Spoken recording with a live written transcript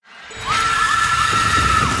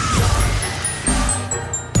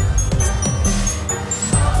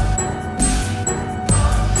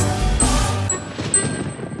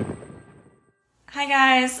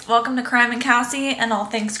guys, welcome to Crime and Cassie and all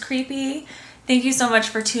things creepy. Thank you so much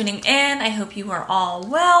for tuning in. I hope you are all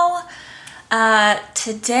well.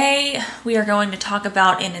 Today we are going to talk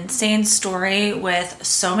about an insane story with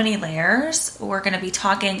so many layers. We're going to be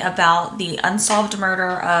talking about the unsolved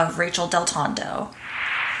murder of Rachael DelTondo.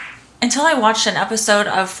 Until I watched an episode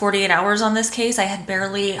of 48 Hours on this case, I had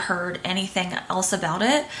barely heard anything else about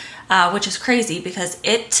it, which is crazy because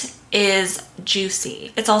it is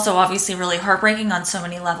juicy. It's also obviously really heartbreaking on so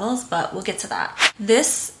many levels, but we'll get to that.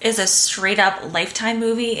 This is a straight up Lifetime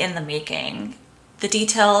movie in the making. The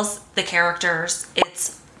details, the characters,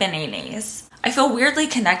 it's bananas. I feel weirdly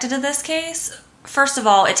connected to this case. First of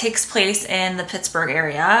all, it takes place in the Pittsburgh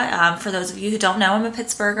area. For those of you who don't know, I'm a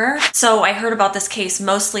Pittsburgher. So I heard about this case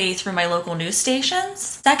mostly through my local news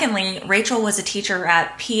stations. Secondly, Rachael was a teacher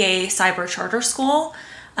at PA Cyber Charter School.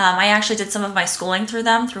 I actually did some of my schooling through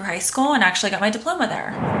them through high school and actually got my diploma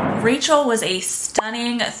there. Rachael was a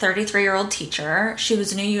stunning 33-year-old teacher. She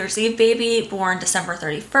was a New Year's Eve baby born December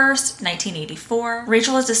 31st, 1984.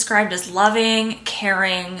 Rachael is described as loving,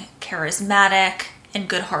 caring, charismatic, and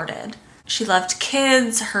good-hearted. She loved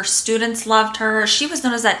kids. Her students loved her. She was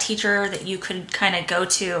known as that teacher that you could kind of go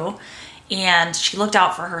to, and she looked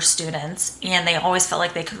out for her students, and they always felt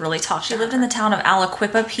like they could really talk to her. She lived in the town of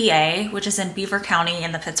Aliquippa, PA, which is in Beaver County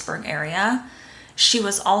in the Pittsburgh area. She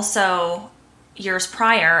was also, years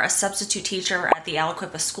prior, a substitute teacher at the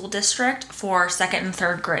Aliquippa School District for 2nd and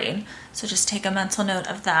 3rd grade. So just take a mental note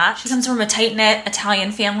of that. She comes from a tight-knit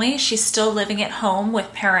Italian family. She's still living at home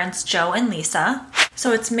with parents Joe and Lisa.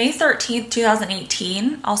 So it's May 13th,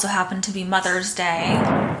 2018, also happened to be Mother's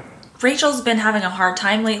Day. Rachael's been having a hard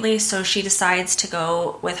time lately, so she decides to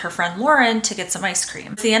go with her friend Lauren to get some ice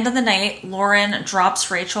cream. At the end of the night, Lauren drops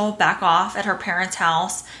Rachael back off at her parents'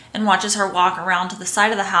 house and watches her walk around to the side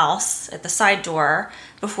of the house at the side door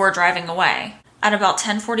before driving away. At about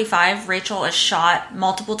 10:45, Rachael is shot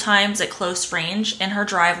multiple times at close range in her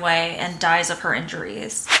driveway and dies of her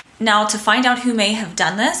injuries. Now, to find out who may have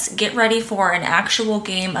done this, get ready for an actual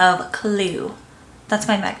game of Clue. That's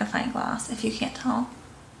my magnifying glass, if you can't tell.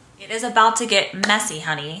 It is about to get messy,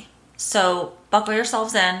 honey. So buckle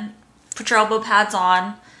yourselves in, put your elbow pads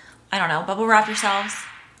on, I don't know, bubble wrap yourselves.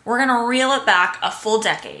 We're gonna reel it back a full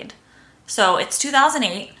decade. So it's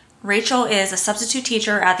 2008. Rachael is a substitute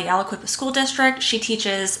teacher at the Aliquippa School District. She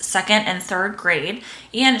teaches 2nd and 3rd grade,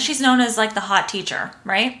 and she's known as like the hot teacher,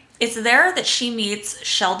 right? It's there that she meets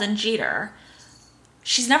Sheldon Jeter.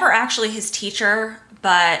 She's never actually his teacher,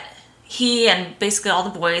 but he and basically all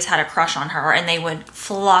the boys had a crush on her and they would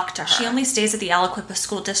flock to her. She only stays at the Aliquippa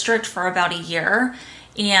School District for about a year,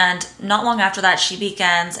 and not long after that she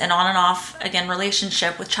begins an on and off again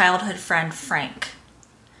relationship with childhood friend Frank.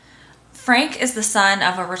 Frank is the son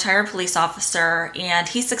of a retired police officer and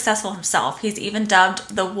he's successful himself. He's even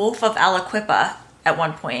dubbed the Wolf of Aliquippa at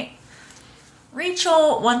one point.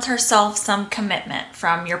 Rachael wants herself some commitment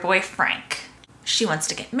from your boy Frank. She wants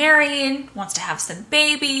to get married, wants to have some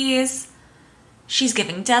babies. She's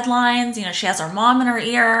giving deadlines. You know, she has her mom in her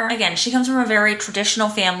ear. Again, she comes from a very traditional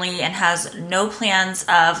family and has no plans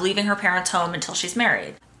of leaving her parents' home until she's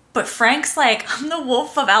married. But Frank's like, I'm the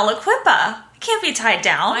Wolf of Aliquippa. I can't be tied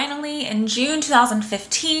down. Finally, in June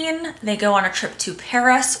 2015, they go on a trip to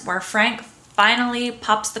Paris where Frank finally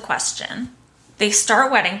pops the question. They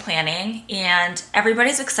start wedding planning and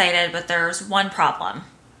everybody's excited, but there's one problem.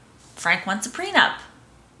 Frank wants a prenup.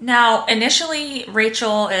 Now, initially,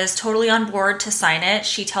 Rachael is totally on board to sign it.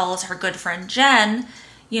 She tells her good friend Jen,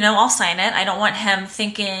 you know, I'll sign it. I don't want him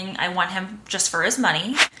thinking I want him just for his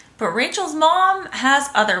money. But Rachael's mom has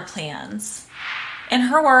other plans. In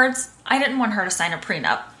her words, I didn't want her to sign a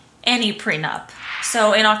prenup. Any prenup.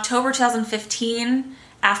 So in October 2015,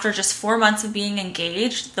 after just 4 months of being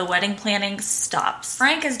engaged, the wedding planning stops.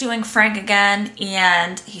 Frank is doing Frank again,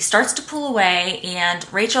 and he starts to pull away, and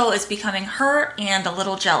Rachael is becoming hurt and a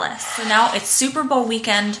little jealous. So now it's Super Bowl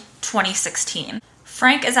weekend 2016.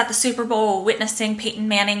 Frank is at the Super Bowl witnessing Peyton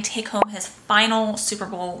Manning take home his final Super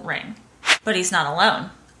Bowl ring. But he's not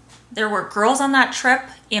alone. There were girls on that trip,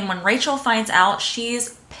 and when Rachael finds out,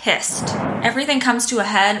 she's pissed. Everything comes to a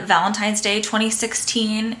head Valentine's Day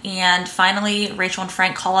 2016, and finally Rachael and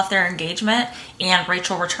Frank call off their engagement, and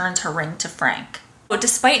Rachael returns her ring to Frank. But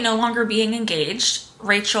despite no longer being engaged,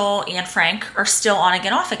 Rachael and Frank are still on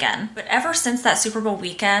again, off again. But ever since that Super Bowl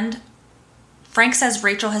weekend, Frank says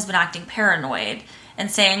Rachael has been acting paranoid and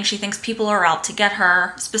saying she thinks people are out to get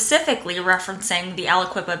her, specifically referencing the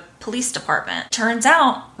Aliquippa Police Department. Turns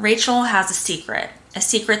out, Rachael has a secret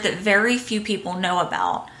that very few people know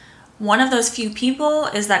about. One of those few people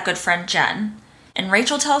is that good friend Jen. And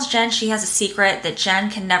Rachael tells Jen she has a secret that Jen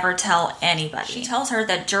can never tell anybody. She tells her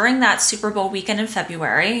that during that Super Bowl weekend in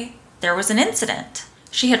February, there was an incident.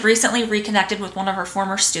 She had recently reconnected with one of her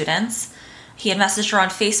former students. He had messaged her on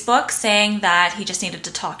Facebook saying that he just needed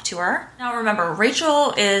to talk to her. Now remember,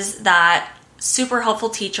 Rachael is that super helpful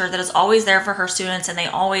teacher that is always there for her students, and they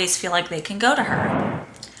always feel like they can go to her.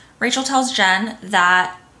 Rachael tells Jen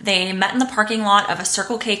that they met in the parking lot of a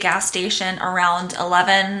Circle K gas station around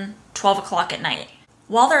 12 o'clock at night.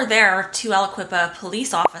 While they're there, two Aliquippa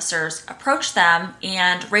police officers approach them,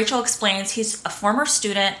 and Rachael explains he's a former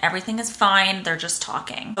student, everything is fine, they're just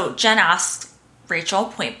talking. So Jen asks Rachael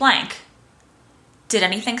point blank, did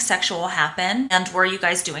anything sexual happen, and were you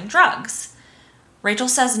guys doing drugs? Rachael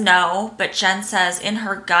says no, but Jen says in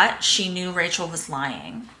her gut she knew Rachael was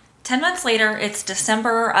lying. 10 months later, it's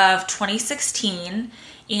December of 2016,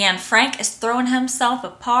 and Frank is throwing himself a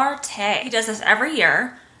party. He does this every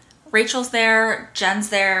year. Rachael's there, Jen's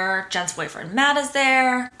boyfriend Matt is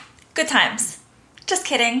there. Good times. Just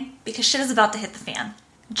kidding, because shit is about to hit the fan.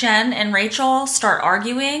 Jen and Rachael start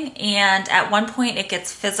arguing, and at one point it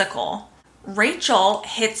gets physical. Rachael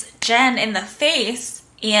hits Jen in the face,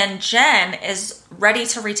 and Jen is ready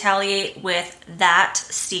to retaliate with that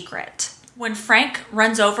secret. When Frank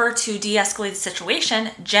runs over to de-escalate the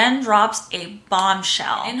situation, Jen drops a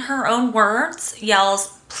bombshell. In her own words,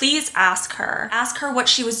 yells, please ask her. Ask her what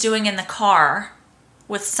she was doing in the car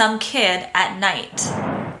with some kid at night.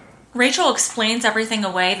 Rachael explains everything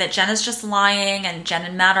away, that Jen is just lying and Jen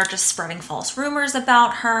and Matt are just spreading false rumors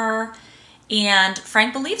about her. And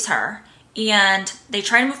Frank believes her. And they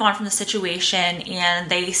try to move on from the situation, and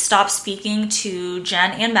they stop speaking to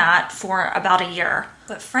Jen and Matt for about a year.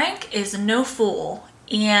 But Frank is no fool,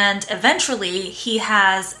 and eventually he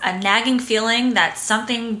has a nagging feeling that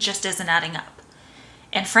something just isn't adding up.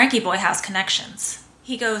 And Frankie boy has connections.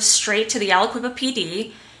 He goes straight to the Aliquippa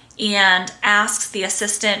PD and asks the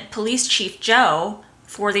assistant police chief, Joe,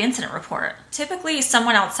 for the incident report. Typically,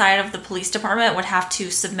 someone outside of the police department would have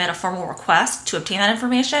to submit a formal request to obtain that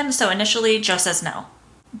information, so initially Joe says no.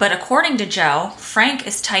 But according to Joe, Frank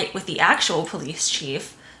is tight with the actual police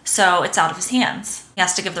chief, so it's out of his hands. He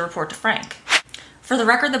has to give the report to Frank. For the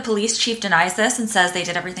record, the police chief denies this and says they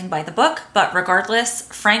did everything by the book, but regardless,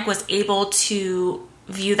 Frank was able to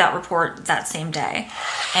view that report that same day.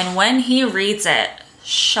 And when he reads it,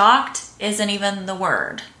 shocked isn't even the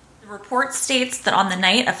word. The report states that on the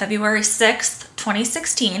night of February 6th,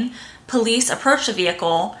 2016, police approached the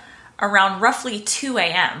vehicle around roughly 2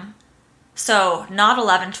 a.m. So not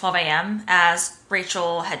 12 a.m. as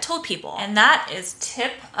Rachael had told people. And that is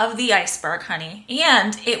tip of the iceberg, honey.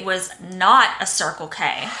 And it was not a Circle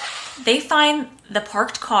K. They find the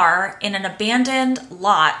parked car in an abandoned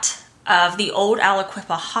lot of the old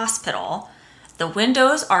Aliquippa Hospital. The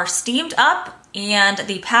windows are steamed up and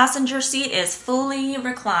the passenger seat is fully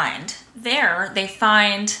reclined. There, they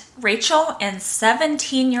find Rachael and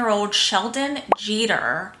 17-year-old Sheldon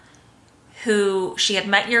Jeter, who she had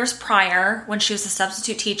met years prior when she was a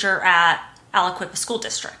substitute teacher at Aliquippa School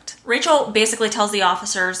District. Rachael basically tells the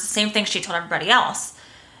officers the same thing she told everybody else,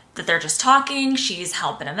 that they're just talking, she's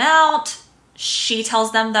helping him out. She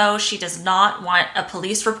tells them, though, she does not want a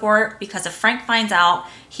police report because if Frank finds out,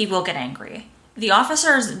 he will get angry. The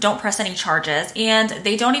officers don't press any charges, and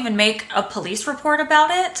they don't even make a police report about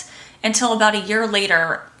it until about a year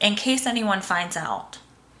later, in case anyone finds out.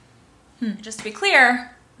 Just to be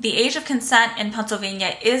clear, the age of consent in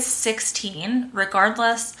Pennsylvania is 16,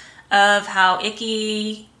 regardless of how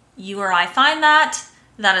icky you or I find that.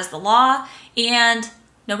 That is the law, and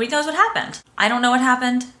nobody knows what happened. I don't know what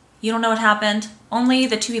happened. You don't know what happened. Only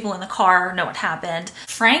the two people in the car know what happened.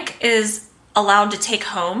 Frank is allowed to take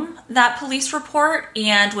home that police report,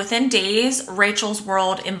 and within days, Rachael's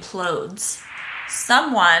world implodes.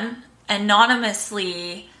 Someone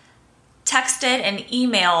anonymously texted and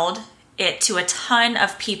emailed it to a ton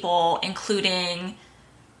of people, including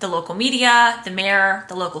the local media, the mayor,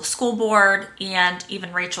 the local school board, and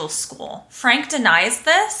even Rachael's school. Frank denies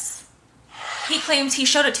this. He claims he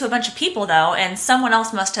showed it to a bunch of people, though, and someone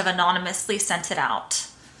else must have anonymously sent it out.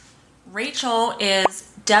 Rachael is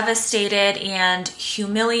devastated and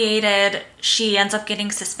humiliated. She ends up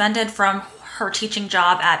getting suspended from her teaching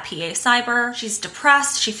job at PA Cyber. She's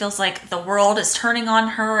depressed. She feels like the world is turning on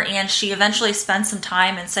her, and she eventually spends some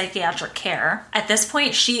time in psychiatric care. At this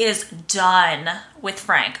point, she is done with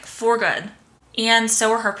Frank for good. And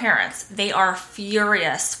so are her parents. They are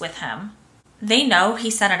furious with him. They know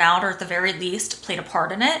he sent it out, or at the very least played a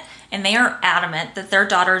part in it, and they are adamant that their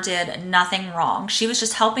daughter did nothing wrong. She was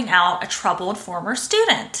just helping out a troubled former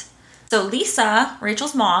student. So Lisa,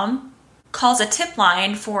 Rachael's mom, calls a tip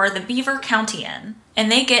line for the Beaver County Inn,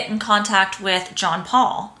 and they get in contact with John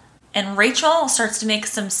Paul. And Rachael starts to make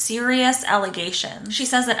some serious allegations. She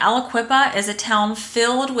says that Aliquippa is a town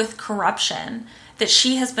filled with corruption, that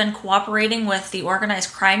she has been cooperating with the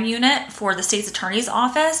organized crime unit for the state's attorney's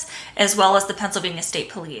office, as well as the Pennsylvania State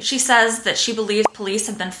Police. She says that she believes police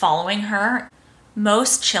have been following her.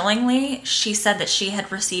 Most chillingly, she said that she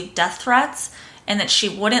had received death threats and that she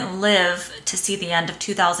wouldn't live to see the end of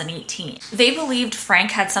 2018. They believed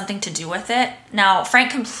Frank had something to do with it. Now,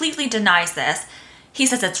 Frank completely denies this. He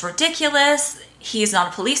says it's ridiculous. He's not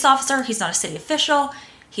a police officer. He's not a city official.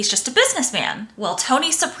 He's just a businessman. Well,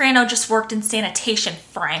 Tony Soprano just worked in sanitation,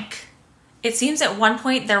 Frank. It seems at one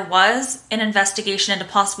point there was an investigation into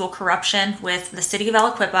possible corruption with the city of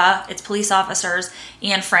Aliquippa, its police officers,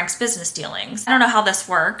 and Frank's business dealings. I don't know how this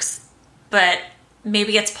works, but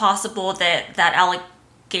maybe it's possible that that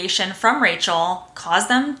allegation from Rachael caused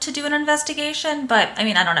them to do an investigation, but I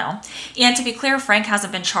mean, I don't know. And to be clear, Frank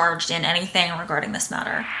hasn't been charged in anything regarding this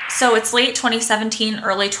matter. So it's late 2017,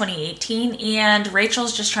 early 2018, and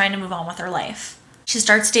Rachel's just trying to move on with her life. She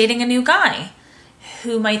starts dating a new guy.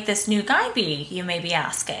 Who might this new guy be, you may be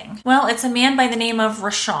asking? Well, it's a man by the name of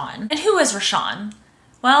Rachael. And who is Rachael?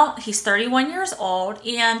 Well, he's 31 years old,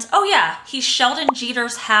 and oh yeah, he's Sheldon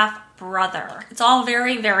Jeter's half-brother. It's all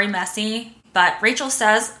very, very messy, but Rachael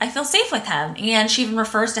says, I feel safe with him, and she even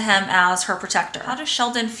refers to him as her protector. How does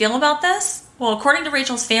Sheldon feel about this? Well, according to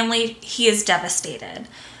Rachel's family, he is devastated.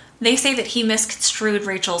 They say that he misconstrued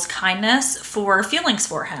Rachel's kindness for feelings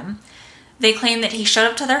for him. They claim that he showed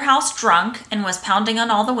up to their house drunk and was pounding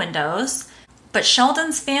on all the windows, but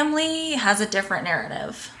Sheldon's family has a different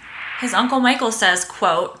narrative. His Uncle Michael says,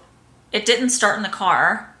 quote, it didn't start in the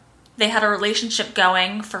car. They had a relationship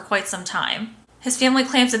going for quite some time. His family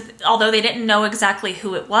claims that although they didn't know exactly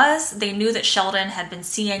who it was, they knew that Sheldon had been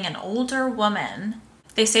seeing an older woman.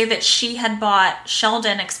 They say that she had bought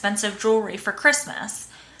Sheldon expensive jewelry for Christmas.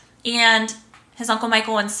 And his Uncle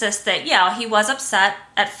Michael insists that, yeah, he was upset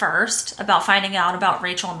at first about finding out about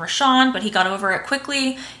Rachael and Rachael, but he got over it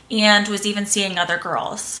quickly and was even seeing other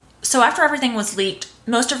girls. So after everything was leaked,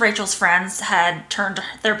 most of Rachel's friends had turned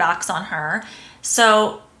their backs on her.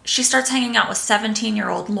 So she starts hanging out with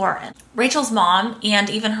 17-year-old Lauren. Rachel's mom and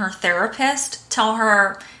even her therapist tell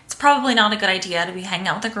her it's probably not a good idea to be hanging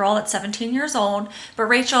out with a girl that's 17 years old, but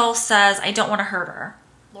Rachael says, I don't want to hurt her.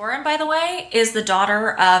 Lauren, by the way, is the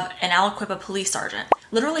daughter of an Aliquippa police sergeant.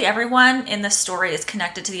 Literally everyone in this story is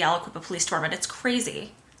connected to the Aliquippa police department. It's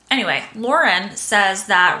crazy. Anyway, Lauren says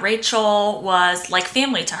that Rachael was like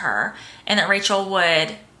family to her and that Rachael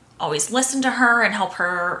would always listen to her and help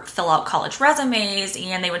her fill out college resumes,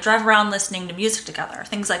 and they would drive around listening to music together,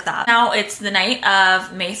 things like that. Now, it's the night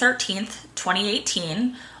of May 13th,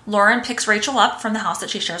 2018. Lauren picks Rachael up from the house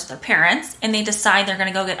that she shares with her parents, and they decide they're going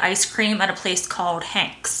to go get ice cream at a place called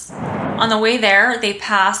Hank's. On the way there, they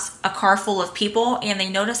pass a car full of people, and they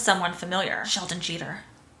notice someone familiar, Sheldon Jeter.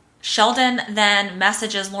 Sheldon then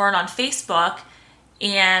messages Lauren on Facebook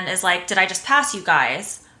and is like, did I just pass you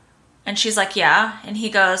guys? And she's like, yeah. And he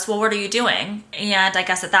goes, well, what are you doing? And I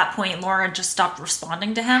guess at that point, Lauren just stopped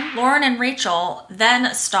responding to him. Lauren and Rachael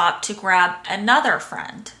then stop to grab another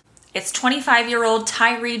friend. It's 25-year-old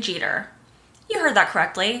Tyree Jeter. You heard that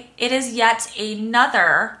correctly. It is yet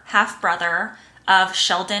another half-brother of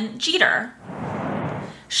Sheldon Jeter.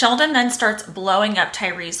 Sheldon then starts blowing up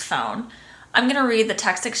Tyree's phone. I'm going to read the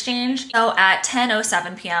text exchange. So at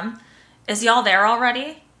 10:07 p.m., is y'all there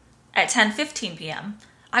already? At 10:15 p.m.,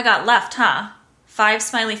 I got left, huh? 5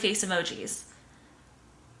 smiley face emojis.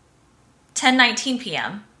 10:19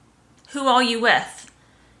 p.m., who all you with?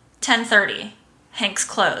 10:30, Hank's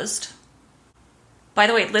closed. By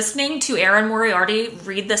the way, listening to Erin Moriarty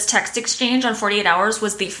read this text exchange on 48 Hours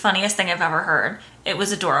was the funniest thing I've ever heard. It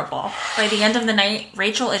was adorable. By the end of the night,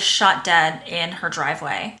 Rachael is shot dead in her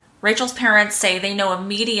driveway. Rachel's parents say they know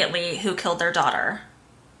immediately who killed their daughter.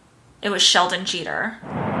 It was Sheldon Jeter.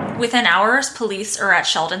 Within hours, police are at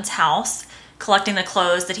Sheldon's house collecting the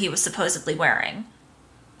clothes that he was supposedly wearing.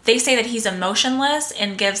 They say that he's emotionless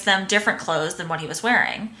and gives them different clothes than what he was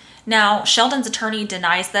wearing. Now, Sheldon's attorney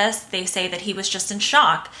denies this. They say that he was just in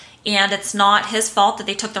shock, and it's not his fault that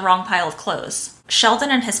they took the wrong pile of clothes.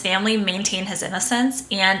 Sheldon and his family maintain his innocence,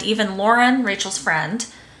 and even Lauren, Rachel's friend,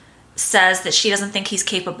 says that she doesn't think he's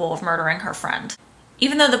capable of murdering her friend.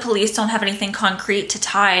 Even though the police don't have anything concrete to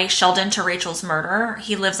tie Sheldon to Rachel's murder,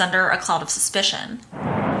 he lives under a cloud of suspicion.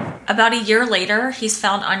 About a year later, he's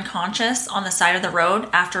found unconscious on the side of the road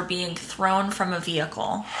after being thrown from a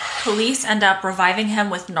vehicle. Police end up reviving him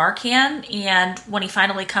with Narcan, and when he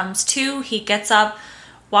finally comes to, he gets up,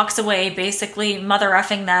 walks away basically mother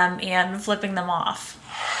effing them and flipping them off.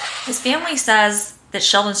 His family says that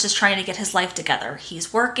Sheldon's just trying to get his life together.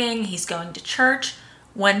 He's working, he's going to church,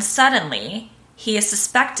 when suddenly he is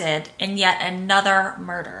suspected in yet another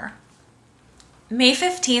murder. May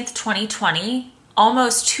 15th, 2020,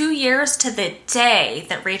 almost 2 years to the day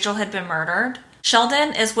that Rachael had been murdered,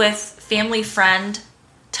 Sheldon is with family friend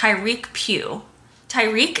Tyreek Pugh.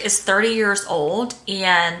 Tyreek is 30 years old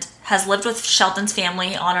and has lived with Sheldon's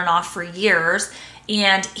family on and off for years,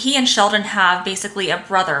 and he and Sheldon have basically a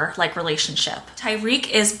brother-like relationship. Tyreek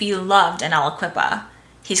is beloved in Aliquippa.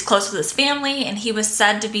 He's close with his family, and he was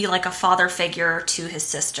said to be like a father figure to his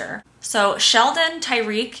sister. So Sheldon,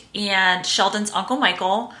 Tyreek, and Sheldon's Uncle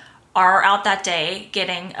Michael are out that day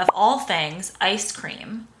getting, of all things, ice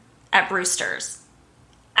cream at Brewster's.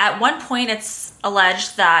 At one point, it's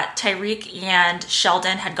alleged that Tyreek and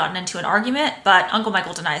Sheldon had gotten into an argument, but Uncle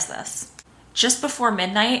Michael denies this. Just before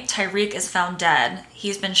midnight, Tyreek is found dead.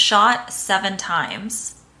 He's been shot 7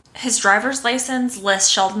 times. His driver's license lists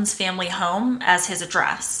Sheldon's family home as his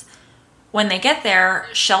address. When they get there,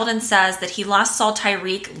 Sheldon says that he last saw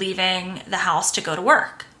Tyreek leaving the house to go to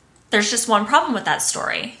work. There's just one problem with that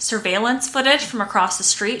story. Surveillance footage from across the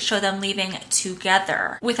street show them leaving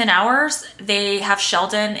together. Within hours, they have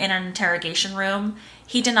Sheldon in an interrogation room.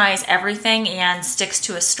 He denies everything and sticks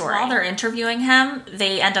to his story. While they're interviewing him,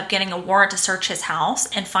 they end up getting a warrant to search his house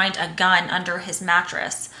and find a gun under his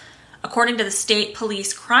mattress. According to the state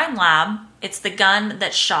police crime lab, it's the gun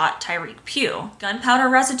that shot Tyreek Pugh. Gunpowder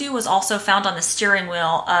residue was also found on the steering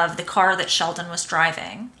wheel of the car that Sheldon was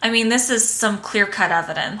driving. I mean, this is some clear-cut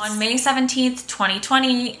evidence. On May 17th,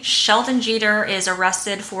 2020, Sheldon Jeter is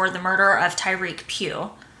arrested for the murder of Tyreek Pugh.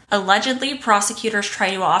 Allegedly, prosecutors try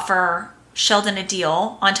to offer Sheldon a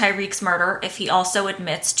deal on Tyreek's murder if he also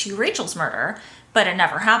admits to Rachael's murder, but it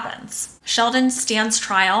never happens. Sheldon stands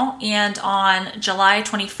trial, and on July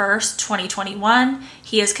 21st, 2021,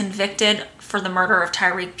 he is convicted for the murder of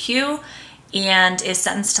Tyreek Pugh and is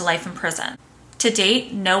sentenced to life in prison. To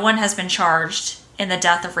date, no one has been charged in the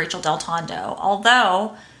death of Rachael DelTondo,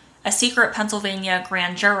 although a secret Pennsylvania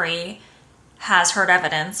grand jury has heard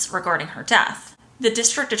evidence regarding her death. The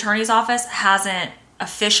district attorney's office hasn't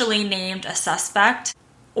officially named a suspect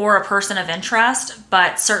or a person of interest,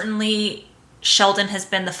 but certainly Sheldon has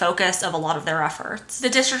been the focus of a lot of their efforts. The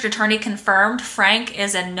district attorney confirmed Frank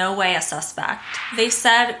is in no way a suspect. They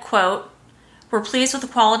said, quote, "We're pleased with the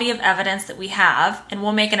quality of evidence that we have, and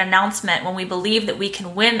we'll make an announcement when we believe that we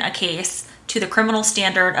can win a case to the criminal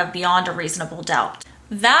standard of beyond a reasonable doubt."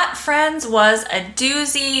 That, friends, was a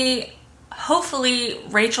doozy. Hopefully,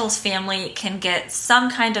 Rachael's family can get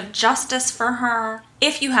some kind of justice for her.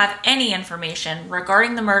 If you have any information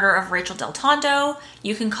regarding the murder of Rachael DelTondo,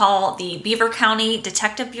 you can call the Beaver County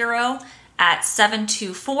Detective Bureau at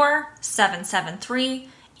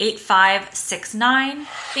 724-773-8569.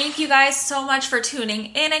 Thank you guys so much for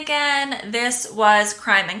tuning in again. This was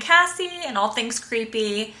Crime and Cassie and all things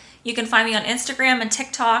creepy. You can find me on Instagram and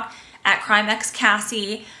TikTok at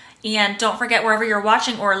CrimeXCassie. And don't forget, wherever you're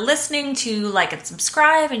watching or listening, to like and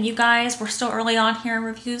subscribe. And you guys, we're still early on here, and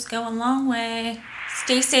reviews go a long way.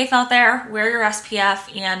 Stay safe out there, wear your SPF,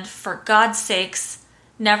 and for God's sakes,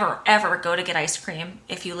 never ever go to get ice cream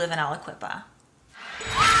if you live in Aliquippa.